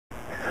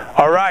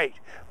All right,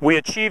 we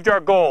achieved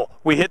our goal.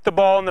 We hit the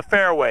ball in the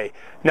fairway.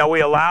 Now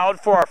we allowed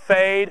for our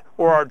fade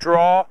or our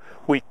draw.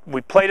 We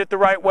played it the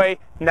right way.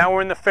 Now we're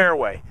in the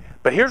fairway.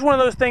 But here's one of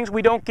those things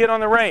we don't get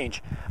on the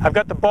range. I've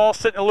got the ball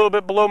sitting a little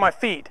bit below my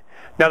feet.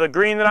 Now the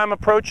green that I'm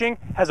approaching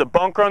has a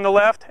bunker on the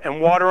left and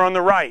water on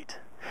the right.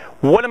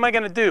 What am I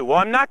going to do? Well,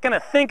 I'm not going to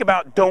think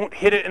about don't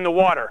hit it in the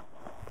water.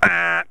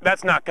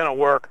 That's not going to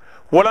work.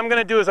 What I'm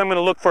going to do is I'm going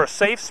to look for a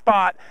safe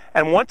spot,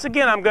 and once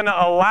again I'm going to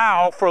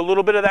allow for a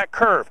little bit of that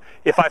curve.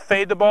 If I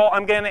fade the ball,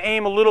 I'm going to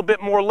aim a little bit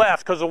more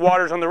left because the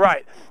water's on the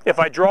right. If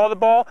I draw the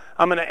ball,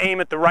 I'm going to aim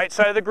at the right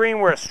side of the green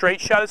where a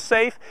straight shot is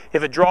safe.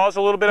 If it draws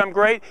a little bit, I'm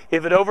great.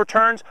 If it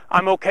overturns,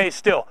 I'm okay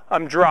still.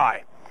 I'm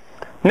dry.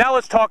 Now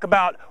let's talk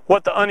about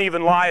what the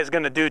uneven lie is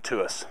going to do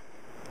to us.